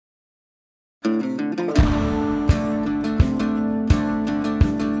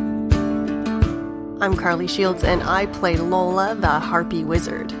I'm Carly Shields, and I play Lola, the Harpy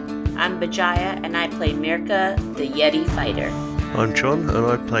Wizard. I'm Bajaya, and I play Mirka, the Yeti Fighter. I'm John, and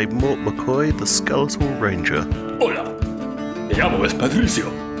I play Mort McCoy, the Skeletal Ranger. Hola, me llamo es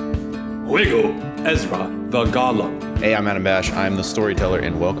Patricio. Juego Ezra, the Golem. Hey, I'm Adam Bash. I'm the storyteller,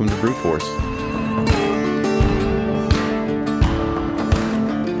 and welcome to Brute Force.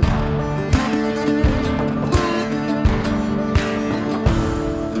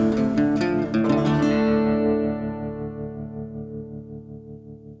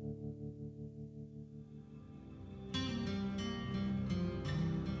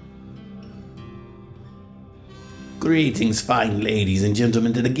 Greetings, fine ladies and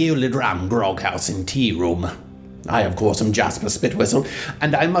gentlemen, to the Gilded Ram Groghouse and Tea Room. I, of course, am Jasper Spitwhistle,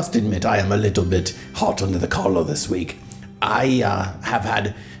 and I must admit I am a little bit hot under the collar this week. I have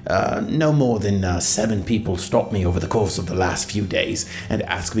had no more than 7 people stop me over the course of the last few days and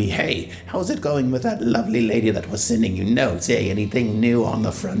ask me, hey, how's it going with that lovely lady that was sending you notes? Hey, anything new on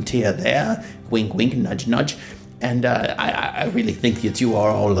the frontier there? Wink, wink, nudge, nudge. And I really think that you are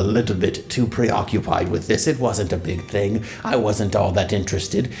all a little bit too preoccupied with this. It wasn't a big thing. I wasn't all that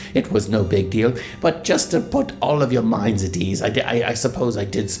interested. It was no big deal. But just to put all of your minds at ease, I suppose I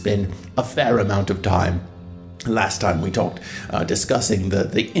did spend a fair amount of time last time we talked, discussing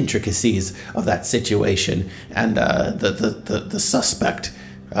the intricacies of that situation and the suspect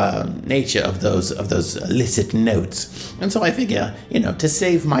nature of those illicit notes. And so I figure, to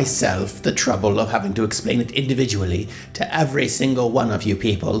save myself the trouble of having to explain it individually to every single one of you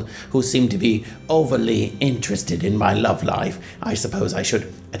people who seem to be overly interested in my love life, I suppose I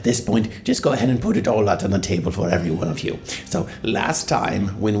should, at this point, just go ahead and put it all out on the table for every one of you. So last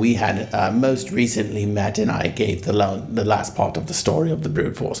time, when we had most recently met and I gave the last part of the story of the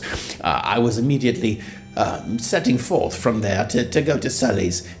Brute Force, I was immediately setting forth from there to go to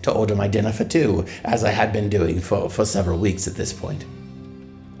Sully's to order my dinner for 2, as I had been doing for several weeks at this point.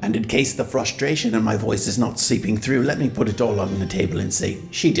 And in case the frustration in my voice is not seeping through, let me put it all on the table and say,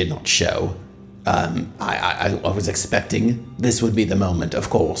 she did not show. I was expecting this would be the moment, of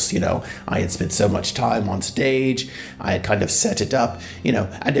course, I had spent so much time on stage, I had kind of set it up,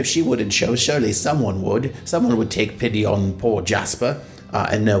 and if she wouldn't show, surely someone would take pity on poor Jasper.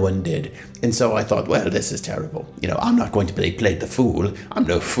 And no one did. And so I thought, well, this is terrible. I'm not going to play the fool. I'm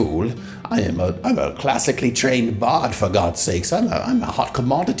no fool. I'm a classically trained bard, for God's sakes. I'm a hot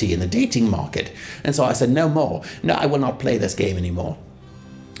commodity in the dating market. And so I said, no more. No, I will not play this game anymore.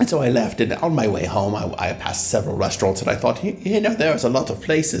 And so I left, and on my way home, I passed several restaurants, and I thought, there's a lot of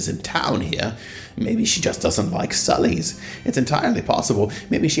places in town here. Maybe she just doesn't like Sully's. It's entirely possible.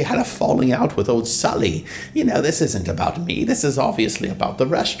 Maybe she had a falling out with old Sully. This isn't about me. This is obviously about the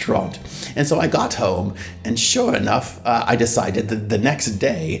restaurant. And so I got home, and sure enough, I decided that the next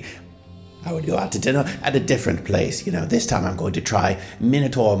day I would go out to dinner at a different place. This time I'm going to try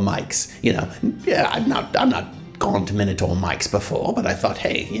Minotaur Mike's. I'm not gone to Minotaur Mike's before, but I thought,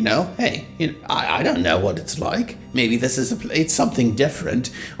 hey, I don't know what it's like. Maybe this is it's something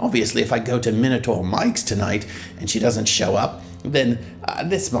different. Obviously, if I go to Minotaur Mike's tonight and she doesn't show up, then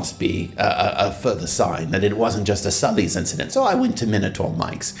this must be a further sign that it wasn't just a Sully's incident. So I went to Minotaur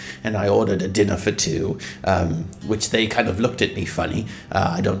Mike's and I ordered a dinner for 2, which they kind of looked at me funny.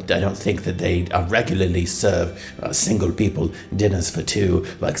 I don't think that they regularly serve single people dinners for 2.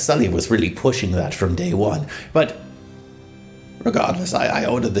 Like Sully was really pushing that from day one. But regardless, I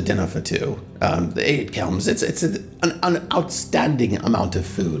ordered the dinner for 2. It comes. It's an outstanding amount of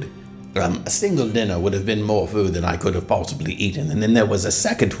food. A single dinner would have been more food than I could have possibly eaten. And then there was a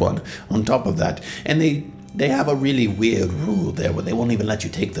second one on top of that. And they have a really weird rule there where they won't even let you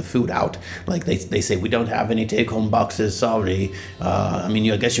take the food out. Like they say, we don't have any take-home boxes, sorry.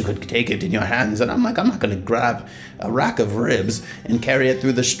 I guess you could take it in your hands. And I'm like, I'm not going to grab a rack of ribs and carry it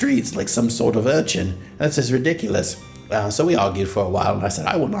through the streets like some sort of urchin. That's just ridiculous. So we argued for a while, and I said,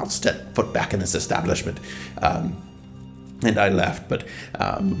 I will not step foot back in this establishment. And I left, but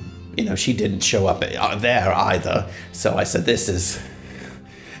she didn't show up there either. So I said, this is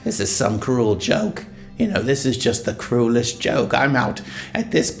some cruel joke. This is just the cruelest joke. I'm out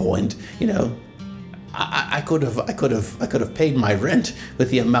at this point. I could have paid my rent with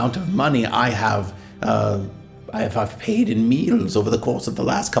the amount of money I've paid in meals over the course of the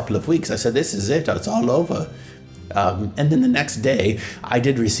last couple of weeks. I said, this is it. It's all over. And then the next day, I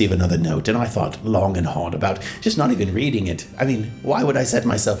did receive another note, and I thought long and hard about just not even reading it. I mean, why would I set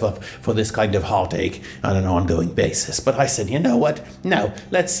myself up for this kind of heartache on an ongoing basis? But I said, you know what? No,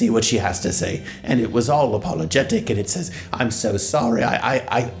 let's see what she has to say. And it was all apologetic, and it says, I'm so sorry,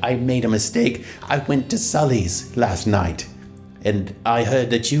 I made a mistake. I went to Sully's last night. And I heard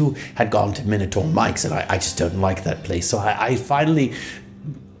that you had gone to Minotaur Mike's, and I just don't like that place. So I finally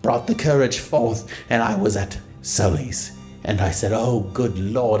brought the courage forth, and I was at Sully's. And I said, oh, good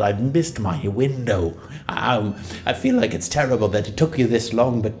Lord, I missed my window. I feel like it's terrible that it took you this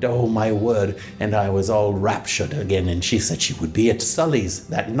long, but oh, my word. And I was all raptured again, and she said she would be at Sully's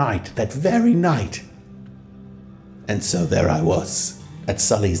that night, that very night. And so there I was, at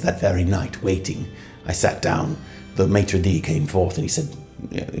Sully's that very night, waiting. I sat down. The maitre d' came forth, and he said,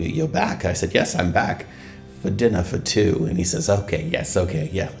 you're back? I said, yes, I'm back. For dinner for two. And he says, okay,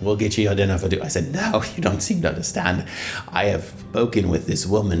 yeah, we'll get you your dinner for two. I said, no, you don't seem to understand. I have spoken with this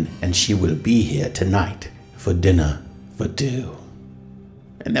woman, and she will be here tonight for dinner for two.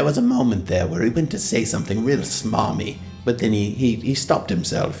 And there was a moment there where he went to say something real smarmy, but then he stopped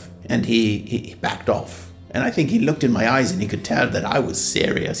himself, and he backed off. And I think he looked in my eyes, and he could tell that I was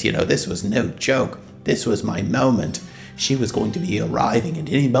serious. This was no joke. This was my moment. She was going to be arriving at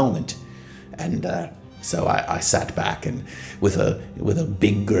any moment. And so I sat back and with a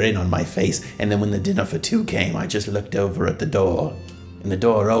big grin on my face. And then when the dinner for two came, I just looked over at the door. And the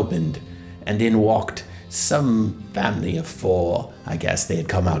door opened, and in walked some family of four. I guess they had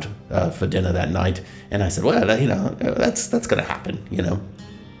come out for dinner that night. And I said, well, that's going to happen,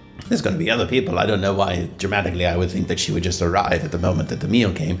 There's going to be other people. I don't know why dramatically I would think that she would just arrive at the moment that the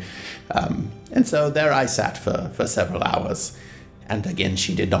meal came. And so there I sat for several hours. And again,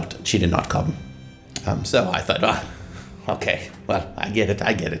 she did not come. So I thought, okay, well, I get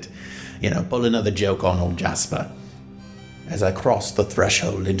it. Pull another joke on old Jasper. As I crossed the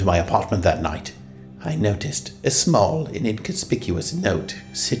threshold into my apartment that night, I noticed a small and inconspicuous note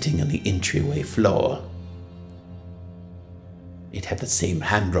sitting on the entryway floor. It had the same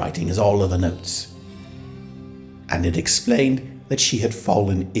handwriting as all other notes, and it explained that she had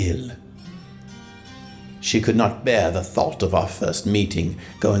fallen ill. She could not bear the thought of our first meeting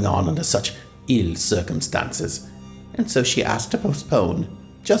going on under such ill circumstances, and so she asked to postpone,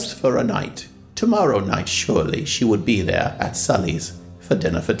 just for a night. Tomorrow night, surely, she would be there at Sully's for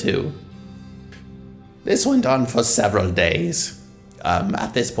dinner for two. This went on for several days.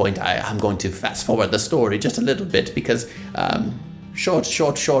 At this point, I'm going to fast forward the story just a little bit because,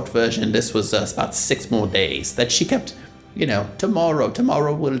 short version, this was about 6 more days that she kept,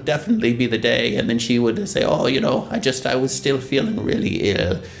 tomorrow will definitely be the day. And then she would say, I was still feeling really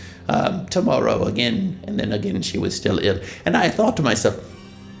ill. Tomorrow again, and then again she was still ill. And I thought to myself,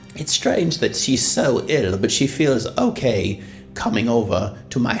 it's strange that she's so ill, but she feels okay coming over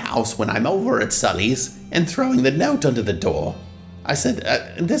to my house when I'm over at Sully's and throwing the note under the door. I said,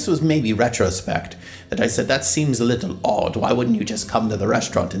 and this was maybe retrospect, that I said, that seems a little odd. Why wouldn't you just come to the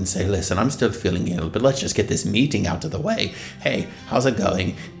restaurant and say, listen, I'm still feeling ill, but let's just get this meeting out of the way. Hey, how's it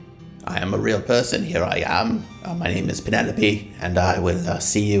going? I am a real person. Here I am. My name is Penelope, and I will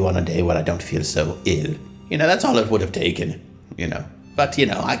see you on a day when I don't feel so ill. That's all it would have taken, But,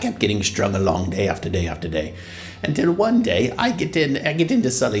 I kept getting strung along day after day after day. Until one day, I get into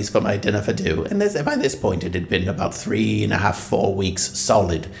Sully's for my dinner for two. And by this point, it had been about 3.5, 4 weeks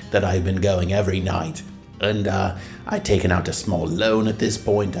solid that I'd been going every night. And I'd taken out a small loan at this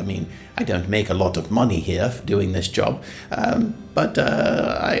point. I mean, I don't make a lot of money here for doing this job. But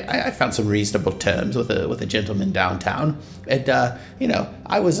I found some reasonable terms with a gentleman downtown. And,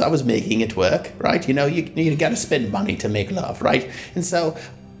 I was making it work, right? You got to spend money to make love, right? And so,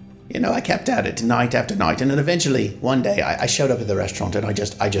 I kept at it night after night. And then eventually, one day, I showed up at the restaurant and I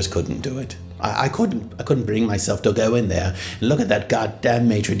just couldn't do it. I couldn't bring myself to go in there and look at that goddamn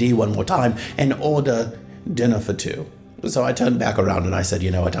maitre d' one more time and order dinner for two. So I turned back around and I said,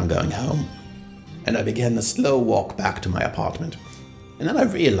 you know what, I'm going home. And I began the slow walk back to my apartment. And then I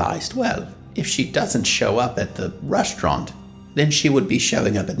realized, well, if she doesn't show up at the restaurant, then she would be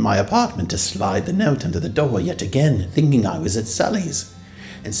showing up at my apartment to slide the note under the door yet again, thinking I was at Sully's.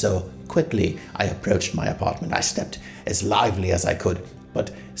 And so quickly I approached my apartment. I stepped as lively as I could,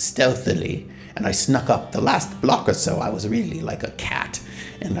 but stealthily, and I snuck up the last block or so. I was really like a cat.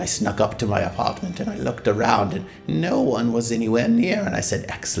 And I snuck up to my apartment and I looked around and no one was anywhere near. And I said,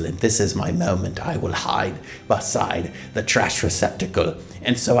 excellent, this is my moment. I will hide beside the trash receptacle.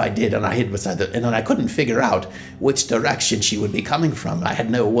 And so I did, and I hid beside and then I couldn't figure out which direction she would be coming from. I had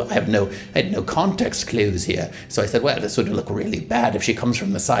no context clues here. So I said, well, this would look really bad if she comes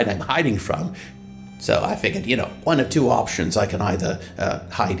from the side I'm hiding from. So I figured, one of two options. I can either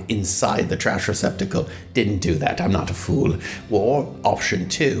hide inside the trash receptacle. Didn't do that. I'm not a fool. Or option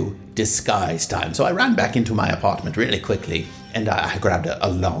 2, disguise time. So I ran back into my apartment really quickly, and I grabbed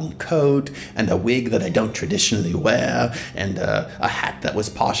a long coat and a wig that I don't traditionally wear, and a hat that was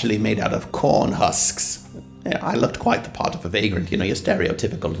partially made out of corn husks. I looked quite the part of a vagrant, your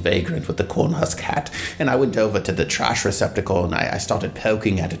stereotypical vagrant with the cornhusk hat. And I went over to the trash receptacle and I started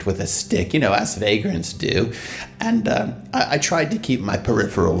poking at it with a stick, as vagrants do. And I tried to keep my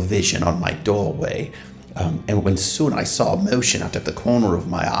peripheral vision on my doorway. And when soon I saw motion out of the corner of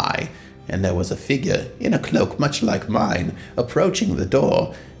my eye, and there was a figure in a cloak much like mine approaching the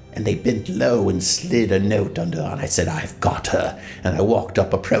door. And they bent low and slid a note under, and I said, "I've got her." And I walked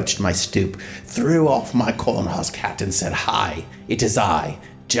up, approached my stoop, threw off my cornhusk hat and said, "Hi, it is I,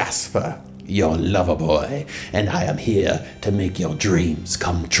 Jasper, your lover boy, and I am here to make your dreams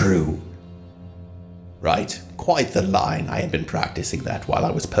come true." Right? Quite the line. I had been practicing that while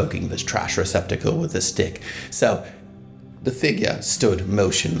I was poking this trash receptacle with a stick. So the figure stood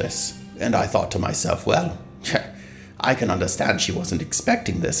motionless, and I thought to myself, well, I can understand she wasn't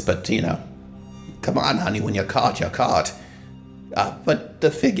expecting this, but, come on, honey, when you're caught, you're caught. But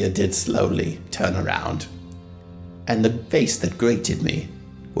the figure did slowly turn around, and the face that greeted me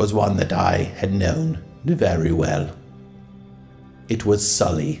was one that I had known very well. It was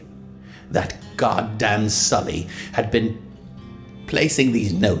Sully. That goddamn Sully had been placing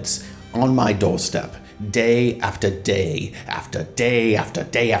these notes on my doorstep day after day after day after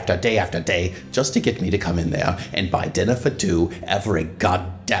day after day after day, just to get me to come in there and buy dinner for two every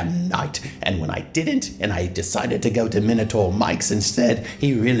goddamn night. And when I didn't, and I decided to go to Minotaur Mike's instead,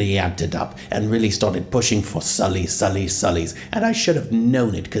 he really amped it up and really started pushing for Sully's. And I should have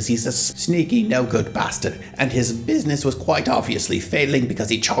known it, because he's a sneaky, no-good bastard, and his business was quite obviously failing because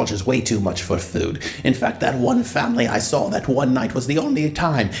he charges way too much for food. In fact, that one family I saw that one night was the only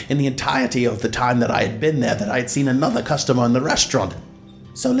time in the entirety of the time that I had been there that I had seen another customer in the restaurant.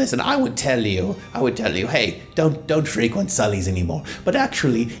 So listen, I would tell you, hey, don't frequent Sully's anymore. But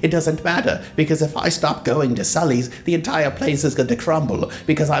actually, it doesn't matter, because if I stop going to Sully's, the entire place is going to crumble,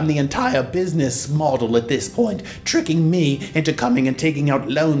 because I'm the entire business model at this point, tricking me into coming and taking out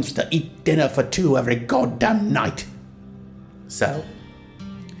loans to eat dinner for two every goddamn night. So,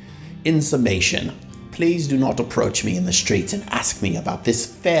 in summation, please do not approach me in the streets and ask me about this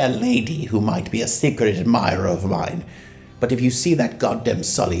fair lady who might be a secret admirer of mine. But if you see that goddamn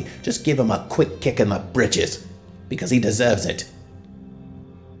Sully, just give him a quick kick in the britches, because he deserves it.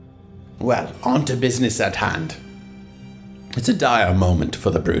 Well, on to business at hand. It's a dire moment for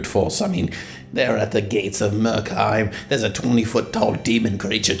the brute force. I mean, they're at the gates of Murkheim. There's a 20-foot-tall demon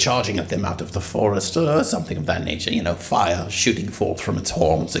creature charging at them out of the forest, or something of that nature. Fire shooting forth from its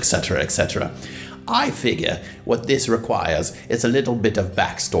horns, etc., etc. I figure what this requires is a little bit of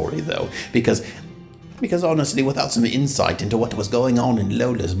backstory, though, because honestly, without some insight into what was going on in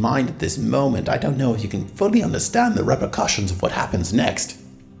Lola's mind at this moment, I don't know if you can fully understand the repercussions of what happens next.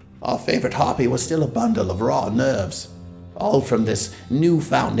 Our favorite harpy was still a bundle of raw nerves, all from this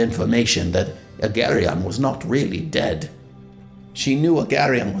newfound information that Agarion was not really dead. She knew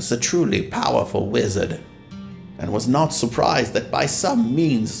Agarion was a truly powerful wizard, and was not surprised that by some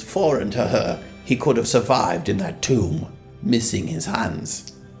means foreign to her, he could have survived in that tomb, missing his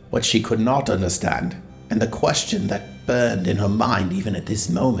hands. What she could not understand, and the question that burned in her mind even at this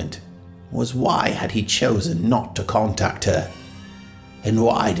moment, was why had he chosen not to contact her? And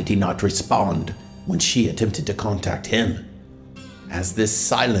why did he not respond when she attempted to contact him? As this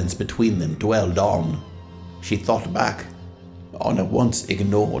silence between them dwelled on, she thought back on a once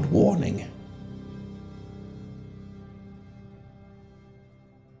ignored warning.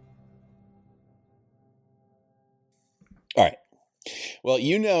 All right. Well,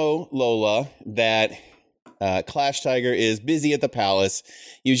 Lola, that Clash Tiger is busy at the palace.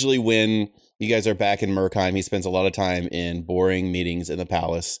 Usually when you guys are back in Murkheim, he spends a lot of time in boring meetings in the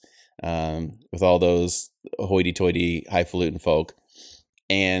palace with all those hoity-toity, highfalutin folk.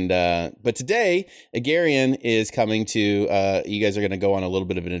 And but today, Agarion is coming to, you guys are going to go on a little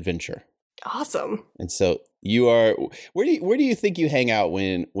bit of an adventure. Awesome. And so you are, where do you think you hang out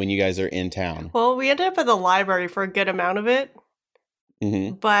when you guys are in town? Well, we ended up at the library for a good amount of it.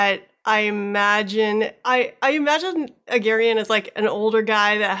 Mm-hmm. But I imagine Agarion is like an older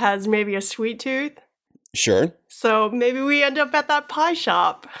guy that has maybe a sweet tooth. Sure. So maybe we end up at that pie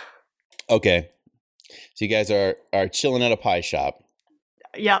shop. Okay. So you guys are chilling at a pie shop.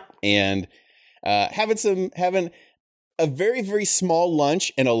 Yep. And having a very, very small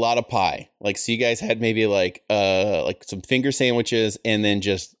lunch and a lot of pie. So you guys had maybe like some finger sandwiches, and then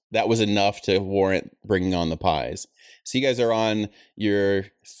just that was enough to warrant bringing on the pies. So you guys are on your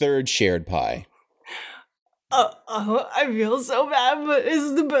third shared pie. I feel so bad, but this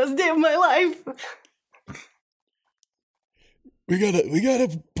is the best day of my life. We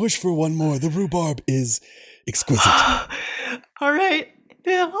gotta push for one more. The rhubarb is exquisite. All right.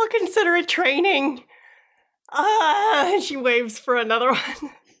 Yeah, I'll consider it training. She waves for another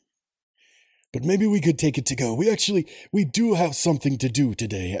one. But maybe we could take it to go. We do have something to do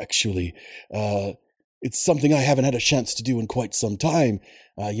today, actually. It's something I haven't had a chance to do in quite some time.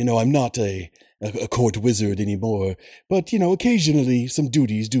 I'm not a court wizard anymore, but, occasionally some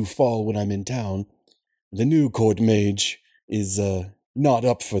duties do fall when I'm in town. The new court mage is, not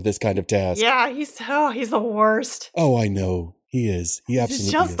up for this kind of task. Yeah, he's the worst. Oh, I know. He is. He absolutely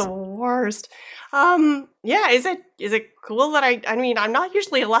is. He's just the worst. Yeah, is it cool that I'm not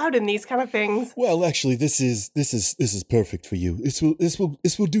usually allowed in these kind of things. Well, actually, this is perfect for you. This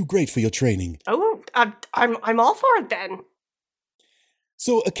will do great for your training. Oh, I'm all for it then.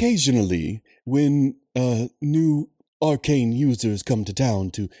 So occasionally, when new arcane users come to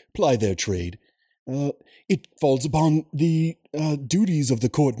town to ply their trade, it falls upon the duties of the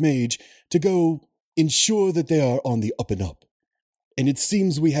court mage to go ensure that they are on the up and up. And it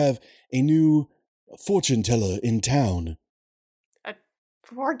seems we have a new fortune teller in town. A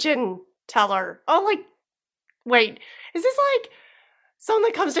fortune teller? Oh, wait, is this someone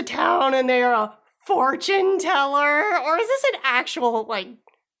that comes to town and they are a fortune teller? Or is this an actual,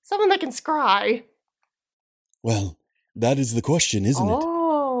 someone that can scry? Well, that is the question, isn't it?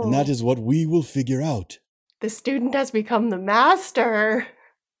 And that is what we will figure out. The student has become the master.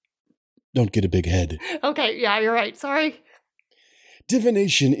 Don't get a big head. Okay, yeah, you're right, sorry.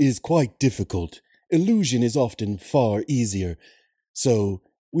 Divination is quite difficult. Illusion is often far easier. So,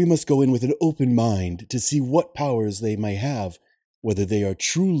 we must go in with an open mind to see what powers they may have, whether they are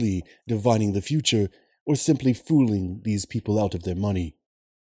truly divining the future or simply fooling these people out of their money.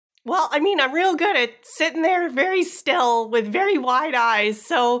 Well, I'm real good at sitting there very still with very wide eyes,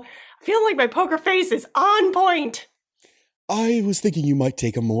 so I feel like my poker face is on point. I was thinking you might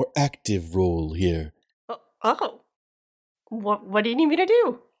take a more active role here. Oh. What do you need me to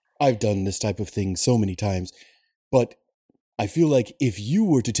do? I've done this type of thing so many times, but I feel like if you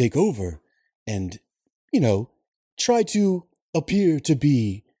were to take over and, try to appear to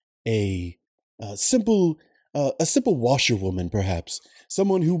be a simple washerwoman, perhaps.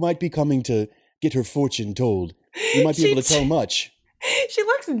 Someone who might be coming to get her fortune told. You might be able to tell much. She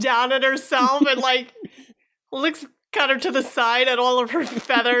looks down at herself and, looks kind of to the side at all of her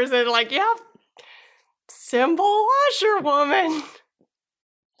feathers and, yep, simple washerwoman.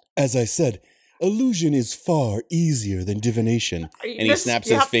 As I said, illusion is far easier than divination. And he snaps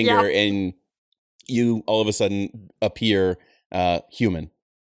his finger and you all of a sudden appear human.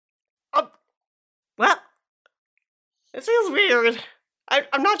 Well, this feels weird.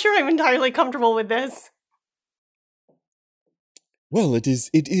 I'm not sure I'm entirely comfortable with this. Well, it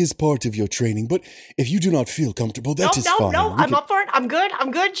is part of your training, but if you do not feel comfortable, that is fine. No, I'm up for it. I'm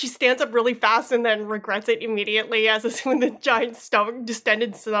good. She stands up really fast and then regrets it immediately as with the giant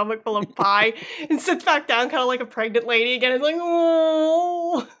distended stomach full of pie and sits back down kind of like a pregnant lady again. It's like,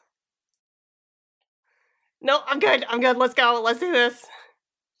 oh. No, I'm good. Let's go. Let's do this.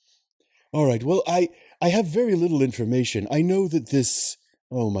 All right. Well, I have very little information. I know that this,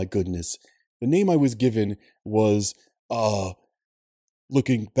 oh my goodness, the name I was given was,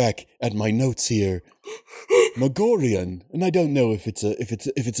 looking back at my notes here, Megorian, and I don't know if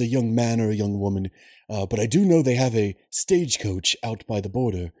it's a young man or a young woman, but I do know they have a stagecoach out by the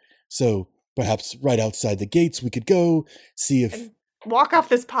border. So perhaps right outside the gates we could go see if walk off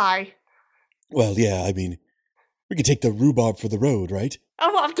this pie. Well, yeah, we could take the rhubarb for the road, right?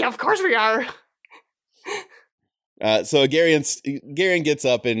 Oh, yeah, of course we are. So Garion gets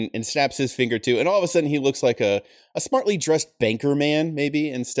up and snaps his finger too, and all of a sudden he looks like a smartly dressed banker man, maybe,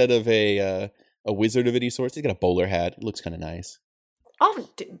 instead of a wizard of any sort. He's got a bowler hat. It looks kind of nice. Oh,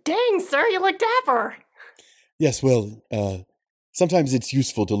 dang, sir, you look dapper. Yes, well, sometimes it's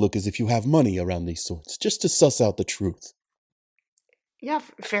useful to look as if you have money around these sorts, just to suss out the truth. Yeah,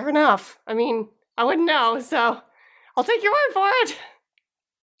 fair enough. I wouldn't know, so I'll take your word for it.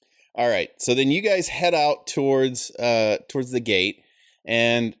 All right, so then you guys head out towards the gate,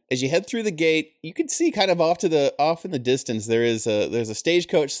 and as you head through the gate, you can see kind of off in the distance there's a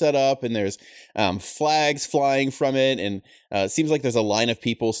stagecoach set up, and there's flags flying from it, and it seems like there's a line of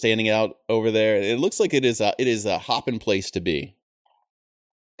people standing out over there. It looks like it is a hopping place to be.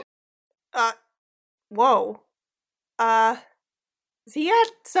 Whoa. Is he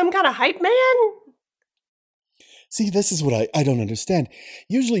some kind of hype man? See, this is what I don't understand.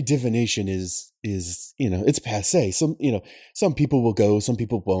 Usually divination is it's passé. Some people will go, some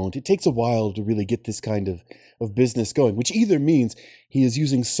people won't. It takes a while to really get this kind of business going, which either means he is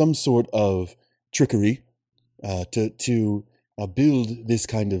using some sort of trickery to build this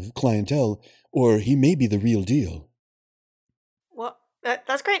kind of clientele, or he may be the real deal. Well,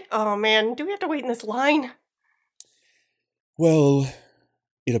 that's great. Oh man, do we have to wait in this line? Well,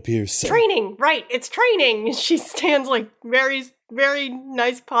 it appears so. Training, right? It's training. She stands like very, very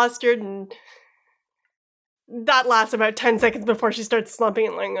nice postured, and that lasts about 10 seconds before she starts slumping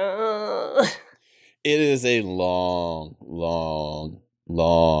and like, It is a long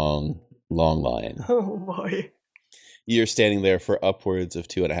line. Oh boy. You're standing there for upwards of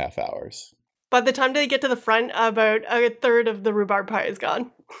 2.5 hours. By the time they get to the front, about a third of the rhubarb pie is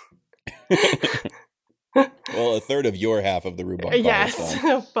gone. Well, a third of your half of the rhubarb pie Yes, is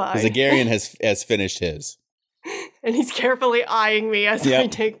gone. bye. Because Agarian has finished his. And he's carefully eyeing me as I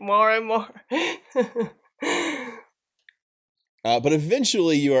take more and more. But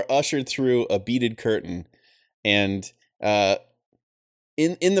eventually you are ushered through a beaded curtain, and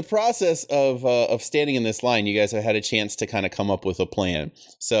in the process of standing in this line, you guys have had a chance to kind of come up with a plan.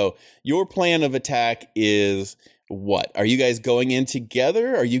 So your plan of attack is what? Are you guys going in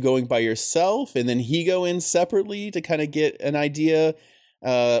together? Are you going by yourself, and then he go in separately to kind of get an idea?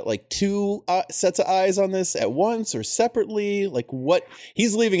 Like two sets of eyes on this at once or separately? Like what?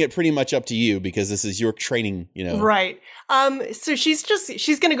 He's leaving it pretty much up to you because this is your training, Right. So she's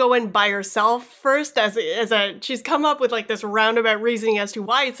going to go in by herself first she's come up with like this roundabout reasoning as to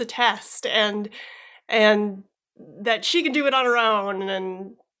why it's a test and that she can do it on her own,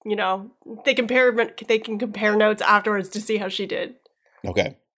 and they can compare notes afterwards to see how she did.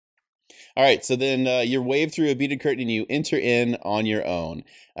 Okay. All right, so then you're waved through a beaded curtain and you enter in on your own.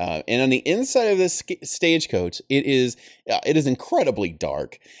 And on the inside of this stagecoach, it is incredibly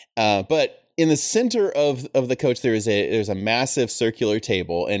dark. But in the center of the coach, there's a massive circular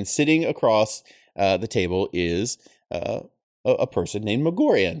table, and sitting across the table is a person named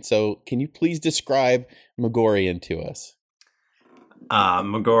Megorian. So can you please describe Megorian to us?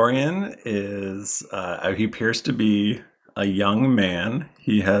 Megorian is, he appears to be a young man.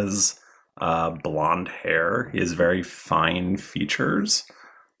 He has blonde hair. He has very fine features.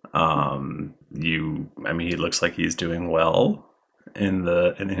 He looks like he's doing well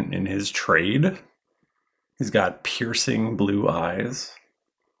in his trade. He's got piercing blue eyes.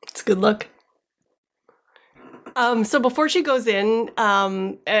 It's a good look. So before she goes in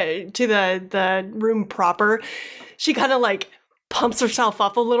to the room proper, she kind of like pumps herself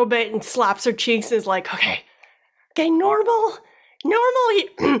up a little bit and slaps her cheeks and is like, okay, normal, normal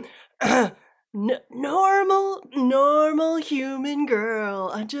human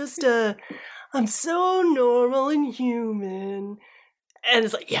girl. I'm so normal and human. And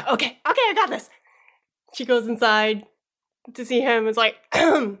it's like, yeah, okay, I got this. She goes inside to see him. It's like,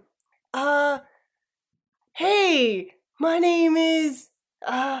 hey, my name is,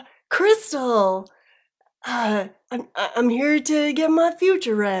 Crystal. I'm here to get my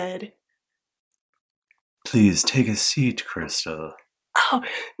future read. Please take a seat, Crystal. Oh,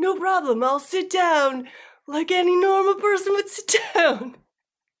 no problem. I'll sit down like any normal person would sit down.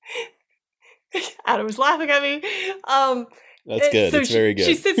 Adam's laughing at me. That's good. It's very good.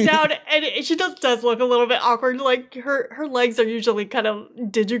 She sits down and she does look a little bit awkward. Like her legs are usually kind of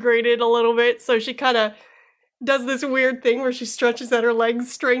digigrated a little bit. So she kind of does this weird thing where she stretches out her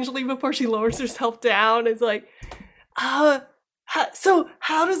legs strangely before she lowers herself down. It's like, so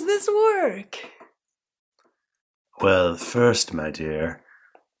how does this work? Well, first, my dear,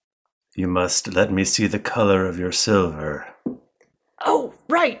 you must let me see the color of your silver. Oh,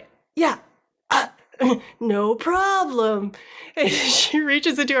 right. Yeah. No problem. And she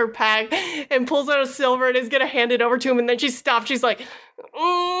reaches into her pack and pulls out a silver and is going to hand it over to him. And then she stops. She's like,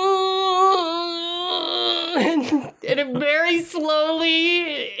 and it very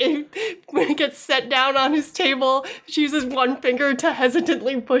slowly when it gets set down on his table, she uses one finger to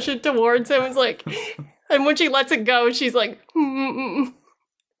hesitantly push it towards him. It's like, and when she lets it go, she's like,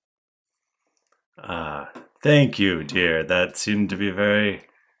 Thank you, dear. That seemed to be very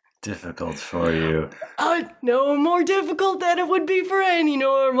difficult for you. No more difficult than it would be for any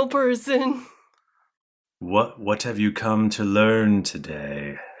normal person. What have you come to learn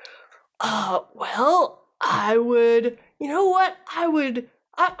today? Well, I'm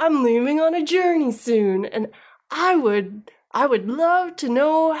leaving on a journey soon, and I would love to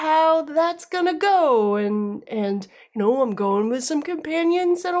know how that's gonna go, and I'm going with some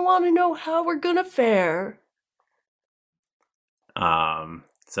companions, and I want to know how we're gonna fare.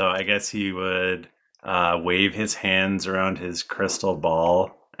 So I guess he would wave his hands around his crystal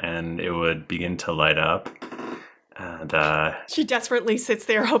ball, and it would begin to light up. And she desperately sits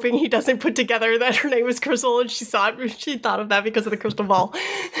there hoping he doesn't put together that her name was Crystal, and she thought of that because of the crystal ball.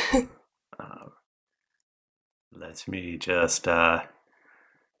 Let me just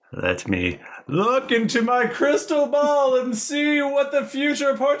Let me look into my crystal ball and see what the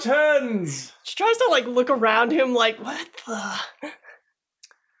future portends. She tries to, like, look around him like, what the?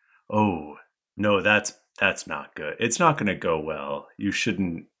 Oh, no, that's not good. It's not going to go well. You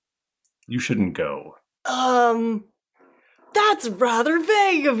shouldn't go. That's rather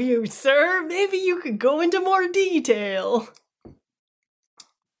vague of you, sir. Maybe you could go into more detail.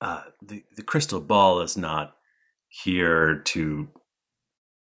 The crystal ball is not here to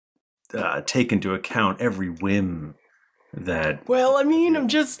take into account every whim that... Well, I mean, I'm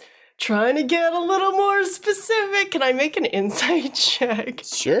just trying to get a little more specific. Can I make an insight check?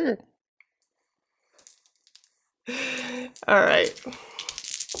 Sure. All right.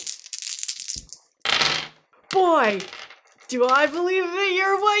 Boy, do I believe that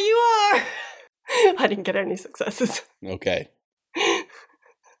you're what you are. I didn't get any successes. Okay.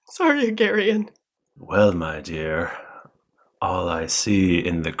 Sorry, Agarian. Well, my dear, all I see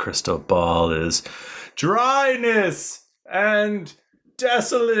in the crystal ball is dryness and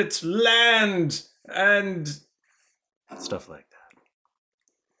desolate land and stuff like that.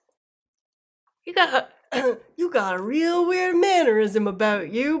 You got a real weird mannerism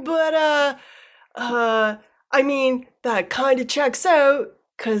about you, but I mean, that kind of checks out,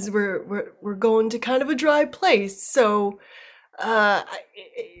 because we're going to kind of a dry place, so, how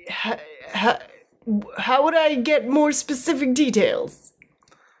would I get more specific details?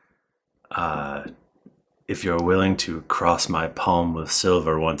 If you're willing to cross my palm with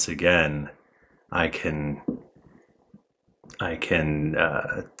silver once again, I can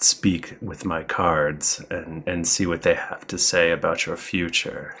speak with my cards and see what they have to say about your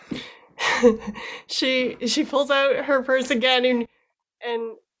future. She pulls out her purse again and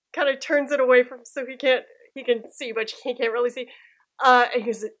kind of turns it away from so he can see, but he can't really see. And he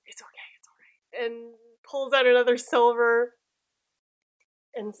goes, it's okay. And pulls out another silver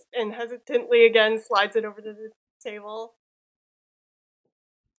and hesitantly again slides it over to the table.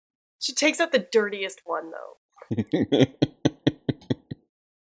 She takes out the dirtiest one though.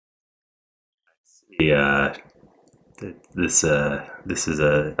 Yeah. This is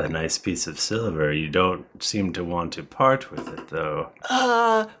a nice piece of silver. You don't seem to want to part with it, though.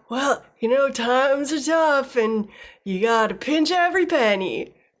 Well, times are tough, and you gotta pinch every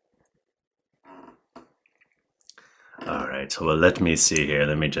penny. All right, so let me see here.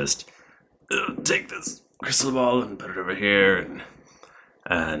 Let me just take this crystal ball and put it over here,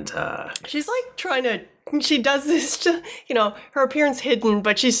 and she's like trying to. She does this, her appearance hidden,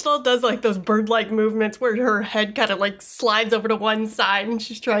 but she still does like those bird-like movements where her head kind of like slides over to one side, and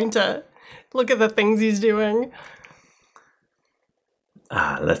she's trying to look at the things he's doing.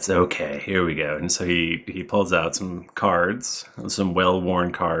 Okay. Here we go. And so he pulls out some cards, some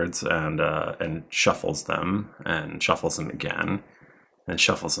well-worn cards, and shuffles them, and shuffles them again, and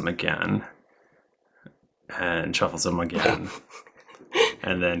shuffles them again, and shuffles them again.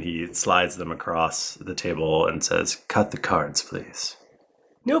 And then he slides them across the table and says, "Cut the cards, please."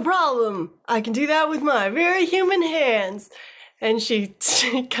 No problem. I can do that with my very human hands. And she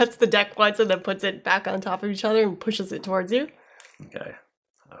cuts the deck once and then puts it back on top of each other and pushes it towards you. Okay.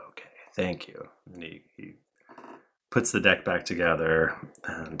 Thank you. And he puts the deck back together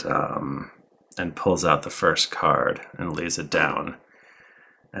and pulls out the first card and lays it down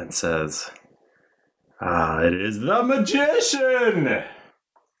and says, it is the Magician!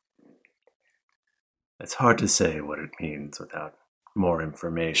 It's hard to say what it means without more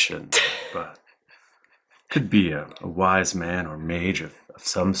information, but could be a wise man or mage of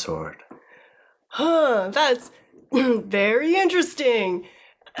some sort. That's very interesting.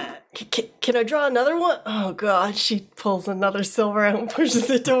 Can I draw another one? Oh god, she pulls another silver out and pushes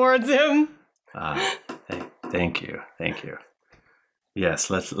it towards him. Thank you. Yes,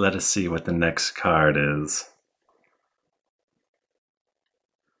 let us see what the next card is.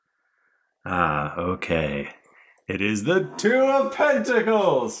 Okay. It is the Two of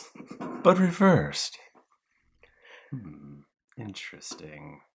Pentacles, but reversed.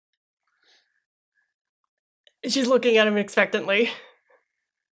 Interesting. She's looking at him expectantly.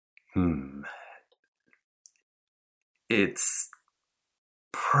 It's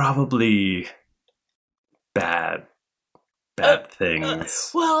probably bad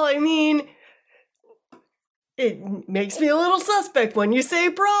things. Well, I mean, it makes me a little suspect when you say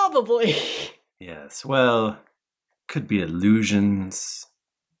probably. Yes, well, could be illusions,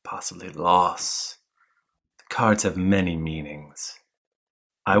 possibly loss. The cards have many meanings.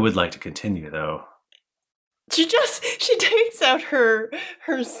 I would like to continue, though. She takes out her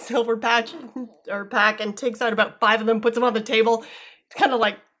silver pack and takes out about 5 of them, puts them on the table, kind of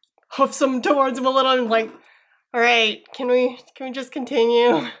like hoofs them towards him a little and like, all right, can we just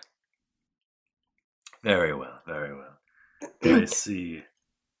continue? Very well, very well. I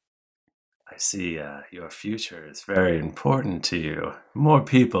see. Your future is very important to you. More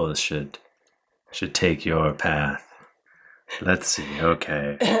people should take your path. Let's see.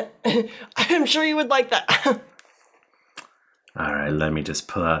 Okay. I'm sure you would like that. All right. Let me just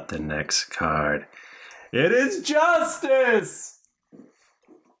pull out the next card. It is justice.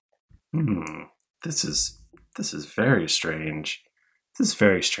 This is very strange. This is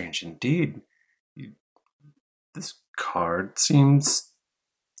very strange indeed. This card seems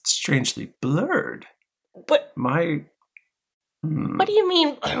strangely blurred. But What do you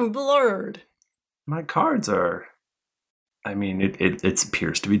mean blurred? My cards are. I mean, it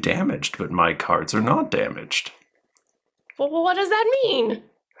appears to be damaged, but my cards are not damaged. Well, what does that mean?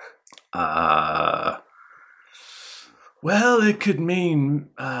 Well, it could mean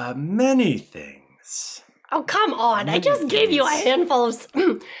many things. Oh, come on. I just gave you a handful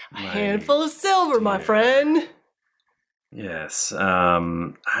of silver, my friend. Yes,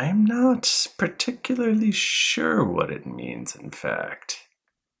 I'm not particularly sure what it means, in fact.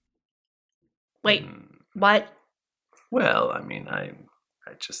 Wait, what? Well, I mean,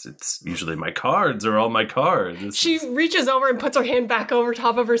 it's usually my cards are all my cards. She reaches over and puts her hand back over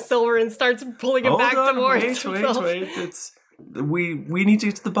top of her silver and starts pulling it back towards herself. Wait. We need to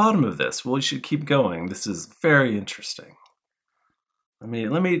get to the bottom of this. We should keep going. This is very interesting.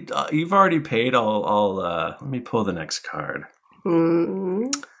 Let me. You've already paid. Let me pull the next card.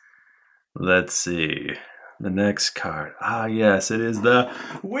 Let's see. The next card. Ah, yes, it is the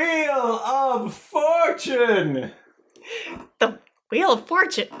Wheel of Fortune. The Wheel of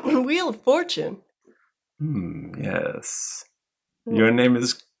Fortune. Wheel of Fortune. Yes. Your name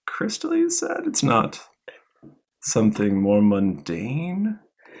is Crystal, you said? It's not something more mundane?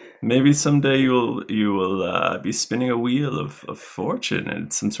 Maybe someday you will be spinning a wheel of fortune in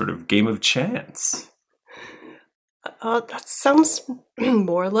some sort of game of chance. That sounds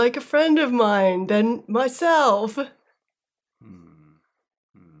more like a friend of mine than myself.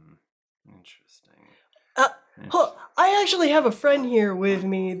 Interesting. I actually have a friend here with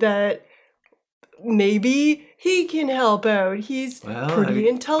me that maybe he can help out. He's pretty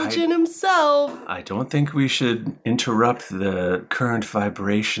intelligent himself. I don't think we should interrupt the current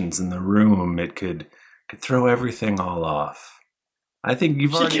vibrations in the room. It could throw everything all off. I think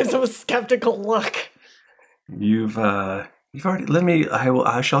you've already... She gives him a skeptical look. You've already...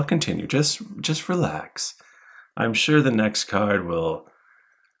 I shall continue. Just relax. I'm sure the next card will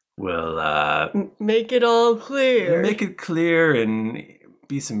make it all clear. Make it clear and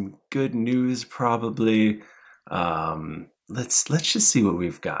be some good news, probably. Let's just see what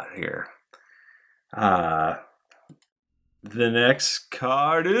we've got here. The next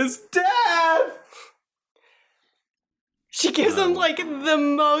card is death. She gives him like the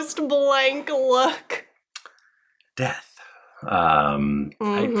most blank look. Death.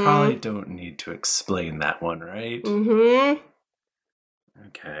 I probably don't need to explain that one, right?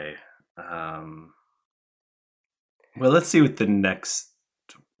 Okay. Well, let's see what the next...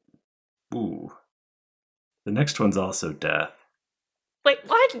 Ooh. The next one's also death. Wait,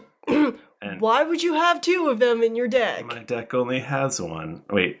 what? Why would you have two of them in your deck? My deck only has one.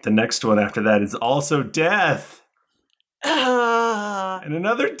 Wait, the next one after that is also death! And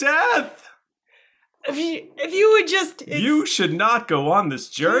another death! If you would just... You should not go on this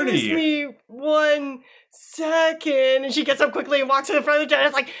journey! Give me 1 second. And she gets up quickly and walks to the front of the deck.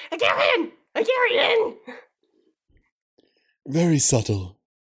 It's like, Agarian! Agarian! Very subtle.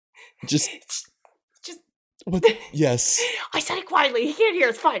 Just... What? Yes. I said it quietly. He can't hear.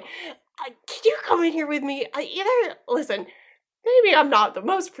 It's fine. Can you come in here with me? Listen, maybe I'm not the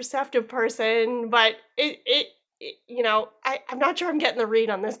most perceptive person, but I'm not sure I'm getting the read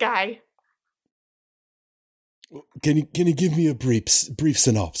on this guy. Can you give me a brief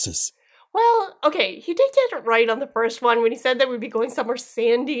synopsis? Well, okay, he did get it right on the first one when he said that we'd be going somewhere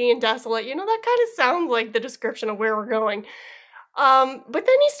sandy and desolate. You know, that kind of sounds like the description of where we're going. But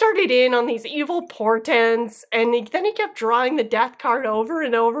then he started in on these evil portents, and then he kept drawing the death card over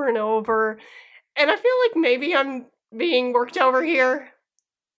and over and over. And I feel like maybe I'm being worked over here.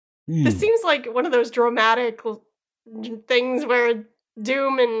 This seems like one of those dramatic things where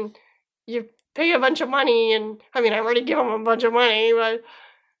doom and you pay a bunch of money, and I mean, I already give him a bunch of money, but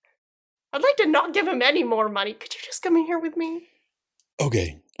I'd like to not give him any more money. Could you just come in here with me?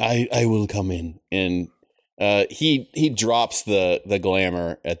 Okay, I will come in. And he drops the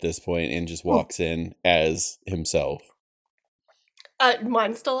glamour at this point and just walks in as himself.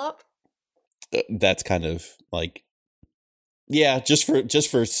 Mine's still up? That's kind of like, yeah, just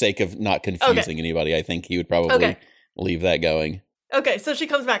for sake of not confusing anybody, I think he would probably leave that going. Okay, so she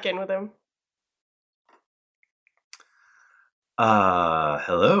comes back in with him.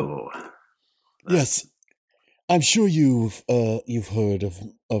 Hello. Yes, I'm sure you've heard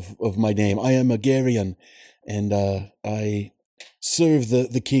of my name. I am a Garian, and I serve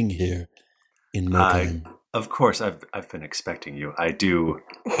the king here in Merkheim. Of course, I've been expecting you. I do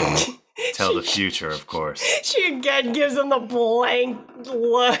tell the future, of course. She again gives him the blank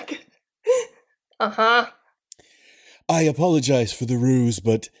look. Uh-huh. I apologize for the ruse,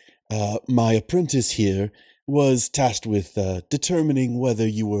 but my apprentice here was tasked with determining whether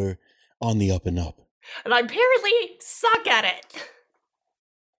you were on the up and up. And I apparently suck at it.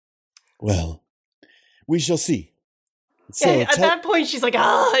 Well, we shall see. So And at that point, she's like,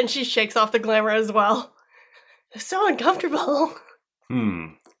 ah, and she shakes off the glamour as well. It's so uncomfortable.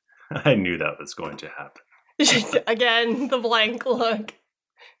 I knew that was going to happen. Again, the blank look.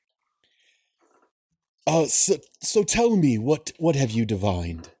 So tell me, what have you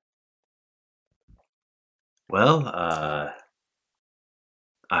divined? Well,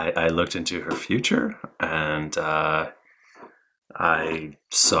 I looked into her future, and I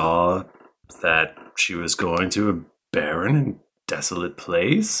saw that she was going to a barren and desolate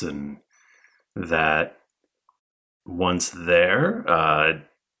place, and that once there,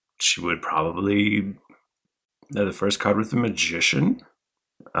 she would probably... The first card was the Magician.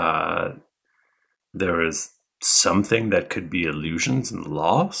 There was something that could be illusions and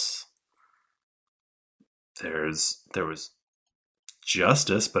loss. There was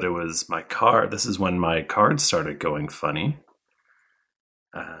Justice, but it was my card. This is when my cards started going funny.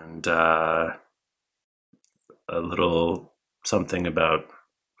 And a little something about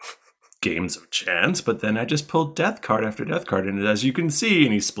games of chance, but then I just pulled death card after death card, and as you can see,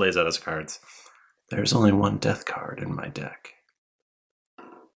 and he splays out his cards, there's only one death card in my deck.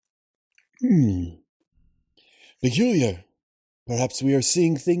 Peculiar. Perhaps we are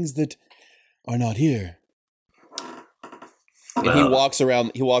seeing things that are not here. And he walks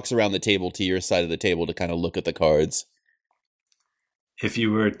around the table to your side of the table to kind of look at the cards. If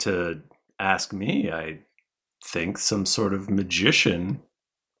you were to ask me, I think some sort of magician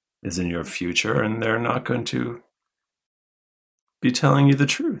is in your future, and they're not going to be telling you the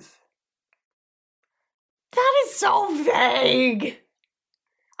truth. That is so vague.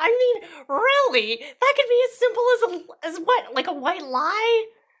 I mean, really? That could be as simple as what? Like a white lie?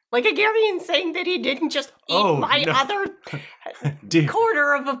 Like a Garian saying that he didn't just eat other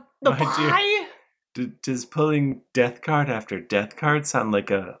quarter of the pie? Does pulling death card after death card sound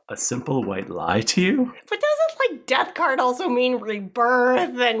like a simple white lie to you? But doesn't, like, death card also mean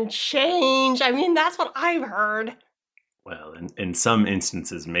rebirth and change? I mean, that's what I've heard. Well, in some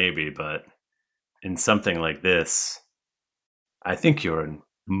instances, maybe, but in something like this, I think you're in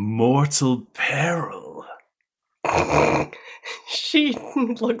mortal peril. She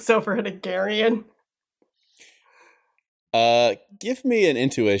looks over at a Garian. Give me an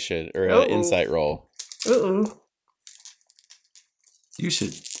intuition or an insight roll. You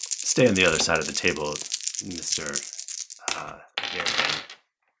should stay on the other side of the table, Mr. Garian.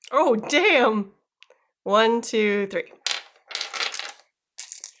 Oh, damn. 1, 2, 3.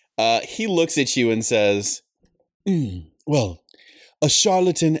 He looks at you and says, well, a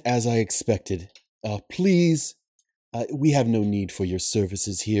charlatan as I expected. Please, we have no need for your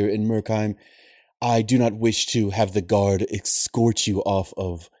services here in Merkheim. I do not wish to have the guard escort you off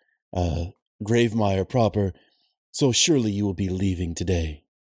of Gravemire proper, so surely you will be leaving today.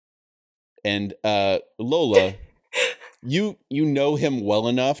 And Lola, you know him well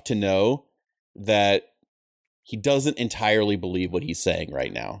enough to know that he doesn't entirely believe what he's saying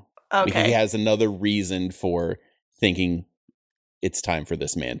right now. Okay. He has another reason for thinking it's time for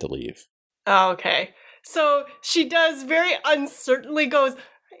this man to leave. Okay. So she does very uncertainly goes,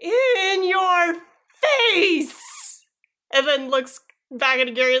 in your face! And then looks back at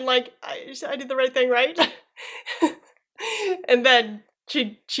Garian like, I did the right thing, right? And then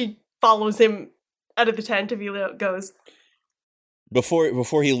she follows him out of the tent if he goes.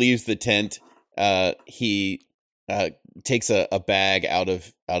 Before he leaves the tent, he takes a bag out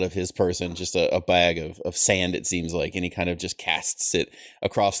of his person, just a bag of sand, it seems like, and he kind of just casts it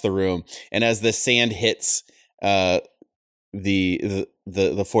across the room. And as the sand hits the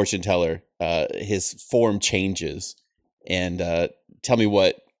fortune teller, his form changes. And tell me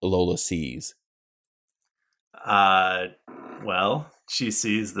what Lola sees. Well, she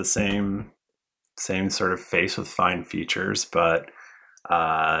sees the same sort of face with fine features, but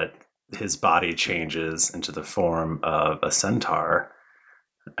his body changes into the form of a centaur,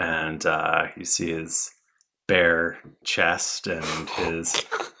 and you see his bare chest and his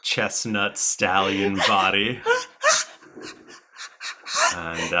chestnut stallion body.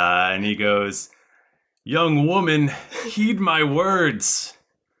 And he goes, Young woman, heed my words.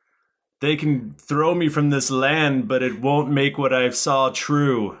 They can throw me from this land, but it won't make what I saw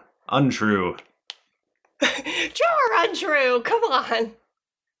untrue. True or untrue? Come on.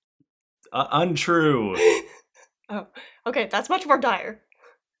 Untrue. Oh, okay, that's much more dire.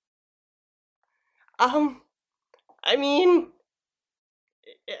 I mean,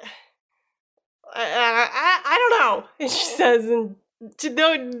 I don't know. She says, and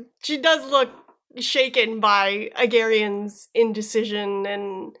she does look shaken by Agarian's indecision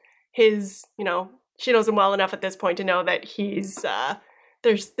and his, she knows him well enough at this point to know that he's,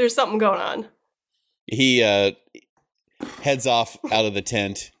 there's something going on. He heads off out of the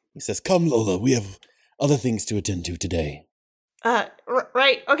tent. He says, "Come, Lola, we have other things to attend to today."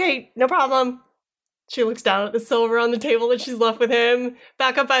 Right, okay, no problem. She looks down at the silver on the table that she's left with him,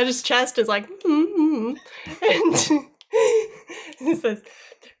 back up at his chest, is like, and he says,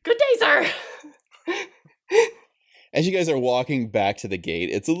 "Good day, sir." As you guys are walking back to the gate,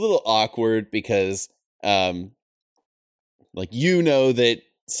 it's a little awkward because, that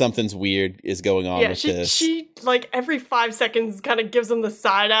something's weird is going on with this. She like every 5 seconds kind of gives him the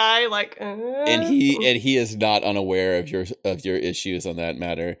side eye, like. And he is not unaware of your issues on that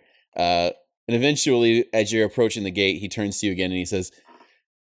matter. And eventually, as you're approaching the gate, he turns to you again and he says,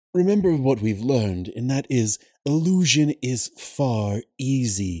 "Remember what we've learned, and that is illusion is far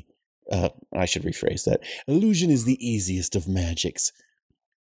easy. I should rephrase that. Illusion is the easiest of magics.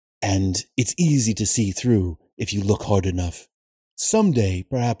 And it's easy to see through if you look hard enough. Someday,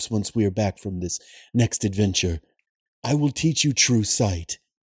 perhaps once we are back from this next adventure, I will teach you true sight,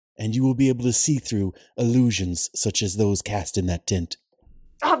 and you will be able to see through illusions such as those cast in that tent."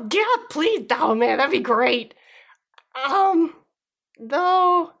 Oh, yeah, please. Oh, man, that'd be great.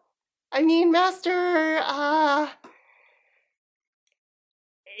 Though, I mean, Master,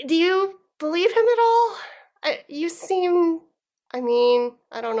 do you believe him at all? You seem, I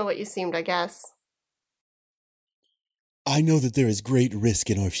don't know what you seemed, I guess. I know that there is great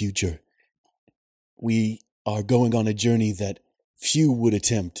risk in our future. We are going on a journey that few would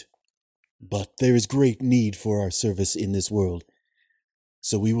attempt, but there is great need for our service in this world.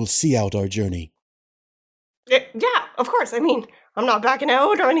 So we will see out our journey. Yeah, of course. I'm not backing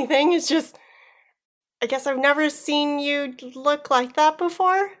out or anything. It's just, I guess I've never seen you look like that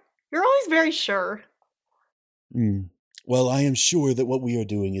before. You're always very sure. Well, I am sure that what we are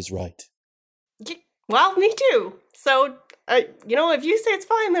doing is right. Well, me too. So, if you say it's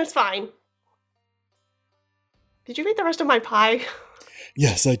fine, then it's fine. Did you eat the rest of my pie?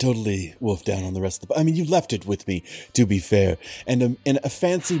 Yes, I totally wolfed down on the rest of the... you left it with me, to be fair. And a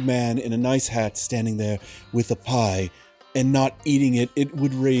fancy man in a nice hat standing there with a pie and not eating it, it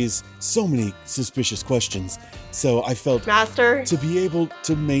would raise so many suspicious questions. So I felt... Master. To be able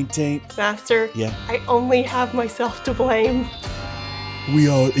to maintain... Master. Yeah? I only have myself to blame. We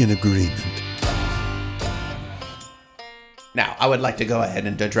are in agreement. Now, I would like to go ahead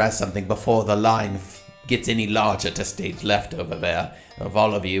and address something before the line gets any larger to stage left over there of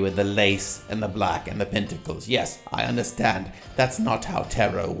all of you with the lace and the black and the pentacles. Yes, I understand. That's not how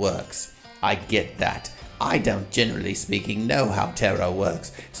tarot works. I get that. I don't, generally speaking, know how tarot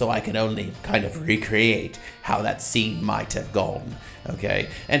works, so I can only kind of recreate how that scene might have gone, okay?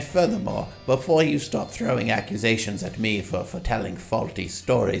 And furthermore, before you start throwing accusations at me for telling faulty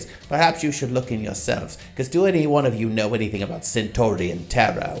stories, perhaps you should look in yourselves, because do any one of you know anything about Centaurian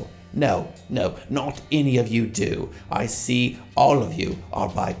tarot? No, not any of you do. I see all of you are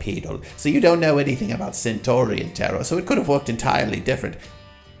bipedal, so you don't know anything about Centaurian tarot, so it could have worked entirely different.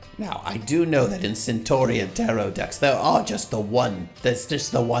 Now, I do know that in Centaurian tarot decks, there's just the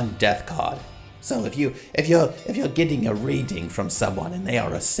one death card. So if you're getting a reading from someone and they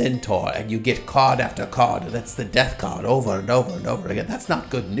are a centaur and you get card after card that's the death card over and over and over again, that's not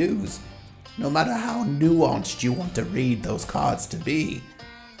good news. No matter how nuanced you want to read those cards to be,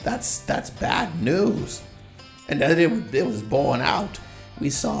 that's bad news. And it was borne out. We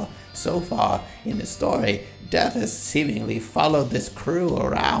saw so far in the story, death has seemingly followed this crew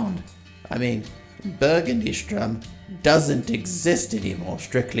around. Burgundystrom doesn't exist anymore,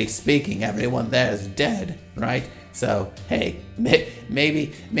 strictly speaking. Everyone there is dead, right? So, hey,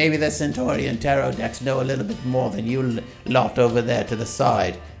 maybe the Centaurian tarot decks know a little bit more than you lot over there to the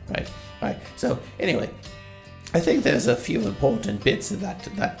side, right? So, anyway, I think there's a few important bits of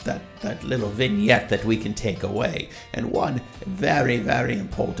that little vignette that we can take away. And one very, very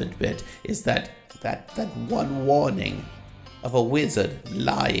important bit is that one warning of a wizard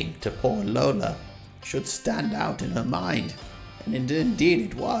lying to poor Lola should stand out in her mind. And indeed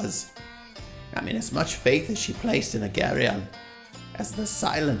it was. As much faith as she placed in Agarion, as the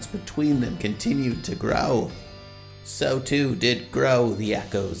silence between them continued to grow. So too did grow the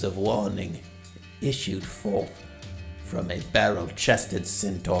echoes of warning issued forth from a barrel-chested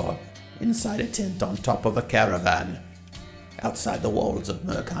centaur inside a tent on top of a caravan, outside the walls of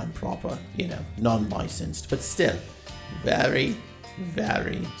Murkheim proper, non-licensed, but still very,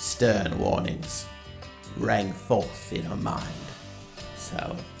 very stern warnings rang forth in her mind.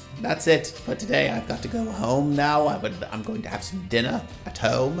 So that's it for today. I've got to go home now. I'm going to have some dinner at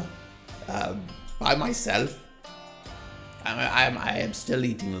home by myself. I am still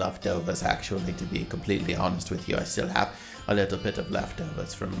eating leftovers, actually, to be completely honest with you. I still have a little bit of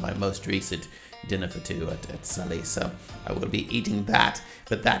leftovers from my most recent dinner for two at Sully, so I will be eating that.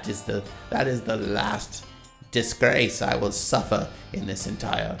 But that is the last disgrace I will suffer in this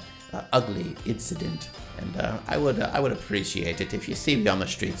entire ugly incident. And I would appreciate it if you see me on the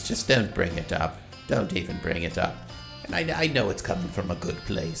streets. Just don't bring it up. Don't even bring it up. And I know it's coming from a good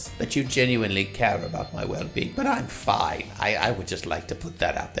place, that you genuinely care about my well-being, but I'm fine. I would just like to put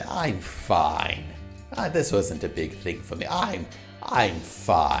that out there. I'm fine. This wasn't a big thing for me. I'm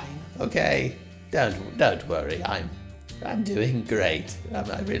fine. Okay? Don't worry. I'm doing great.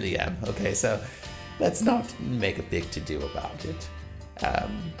 I really am. Okay, so let's not make a big to-do about it.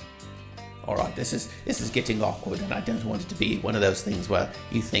 All right, this is getting awkward, and I don't want it to be one of those things where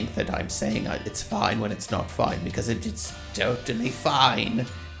you think that I'm saying it's fine when it's not fine, because it's totally fine.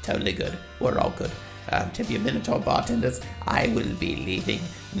 Totally good. We're all good. Tip your Minotaur bartenders. I will be leaving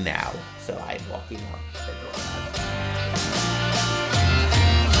now, so I'm walking out the door.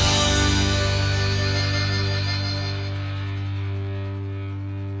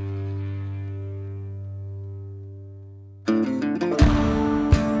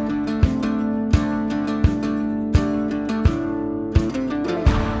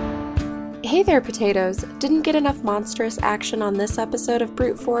 Hey there, potatoes! Didn't get enough monstrous action on this episode of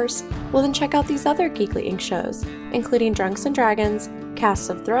Brute Force? Well, then check out these other Geekly Inc. shows, including Drunks and Dragons, Casts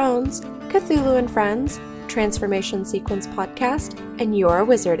of Thrones, Cthulhu and Friends, Transformation Sequence Podcast, and Your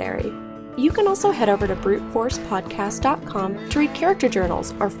Wizardary. You can also head over to bruteforcepodcast.com to read character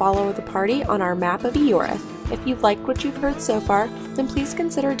journals or follow the party on our map of Eorith. If you've liked what you've heard so far, then please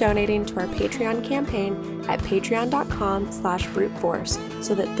consider donating to our Patreon campaign at patreon.com/bruteforce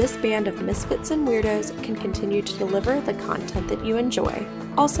so that this band of misfits and weirdos can continue to deliver the content that you enjoy.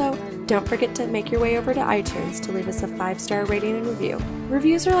 Also, don't forget to make your way over to iTunes to leave us a 5-star rating and review.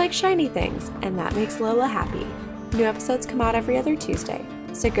 Reviews are like shiny things, and that makes Lola happy. New episodes come out every other Tuesday,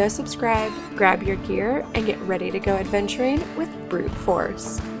 so go subscribe, grab your gear, and get ready to go adventuring with Brute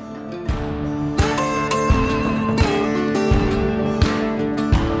Force.